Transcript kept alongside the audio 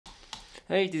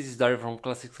Hey, this is Dario from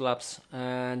Classics Labs,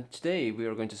 and today we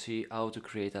are going to see how to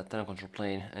create a tenant control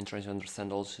plane and trying to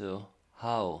understand also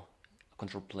how a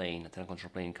tenant control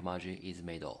plane in Kamaji is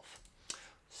made of.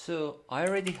 So I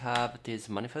already have this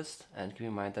manifest, and keep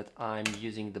in mind that I'm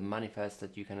using the manifest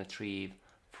that you can retrieve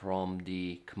from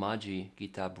the Kamaji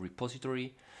GitHub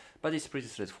repository, but it's pretty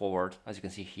straightforward as you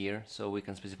can see here. So we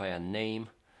can specify a name,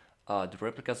 the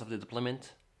replicas of the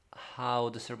deployment, how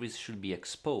the service should be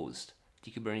exposed, the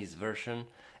Kubernetes version,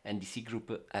 and the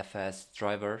cgroup fs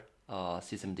driver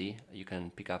systemd. You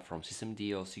can pick up from systemd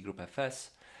or cgroup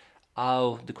fs,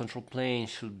 how the control plane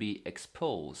should be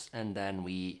exposed, and then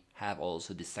we have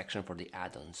also this section for the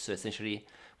add-ons. So essentially,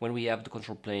 when we have the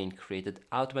control plane created,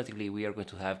 automatically we are going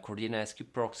to have coordinates,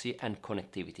 kubectl and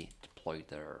connectivity deployed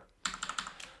there.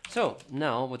 So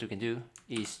now what we can do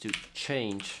is to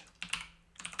change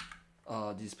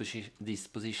this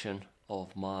position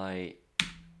of my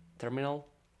terminal,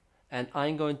 and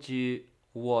I'm going to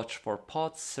watch for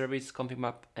pods, service, config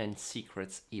map, and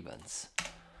secrets events.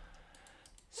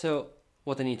 So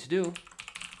what I need to do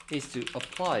is to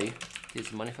apply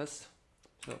this manifest,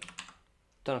 so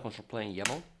tenant control plane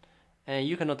YAML, and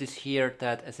you can notice here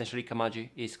that essentially Kamaji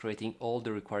is creating all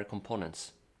the required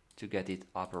components to get it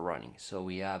up and running. So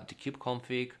we have the kube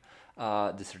config,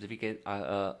 the certificate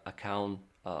account,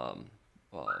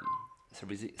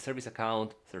 service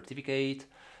account certificate,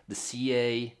 the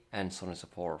CA, and so on and so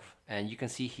forth. And you can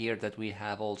see here that we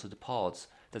have also the pods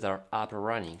that are up and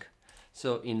running.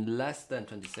 So in less than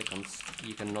 20 seconds,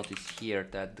 you can notice here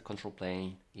that the control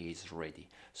plane is ready.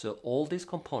 So all these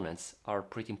components are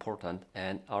pretty important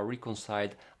and are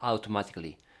reconciled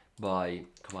automatically by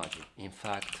Kamaji. In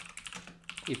fact,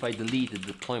 if I delete the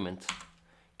deployment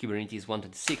Kubernetes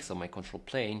 126 on my control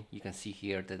plane, you can see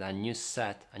here that a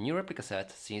new replica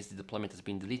set, since the deployment has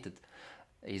been deleted,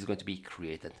 is going to be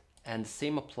created. And the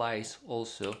same applies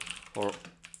also for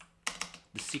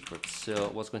the secrets.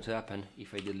 So what's going to happen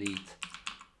if I delete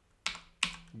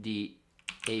the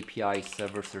API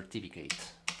server certificate?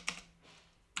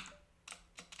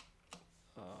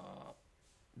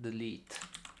 Delete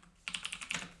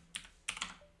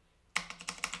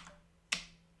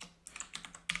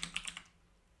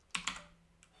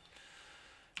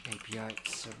API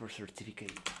server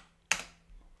certificate.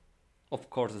 Of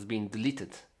course, it's been deleted,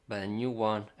 but a new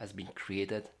one has been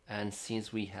created, and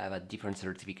since we have a different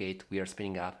certificate, we are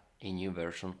spinning up a new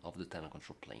version of the tenant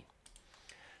control plane.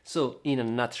 So in a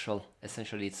nutshell,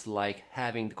 essentially it's like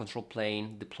having the control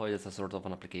plane deployed as a sort of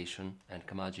an application, and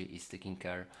Kamaji is taking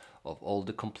care of all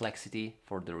the complexity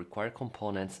for the required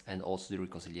components and also the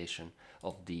reconciliation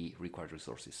of the required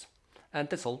resources. And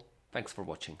that's all. Thanks for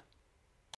watching.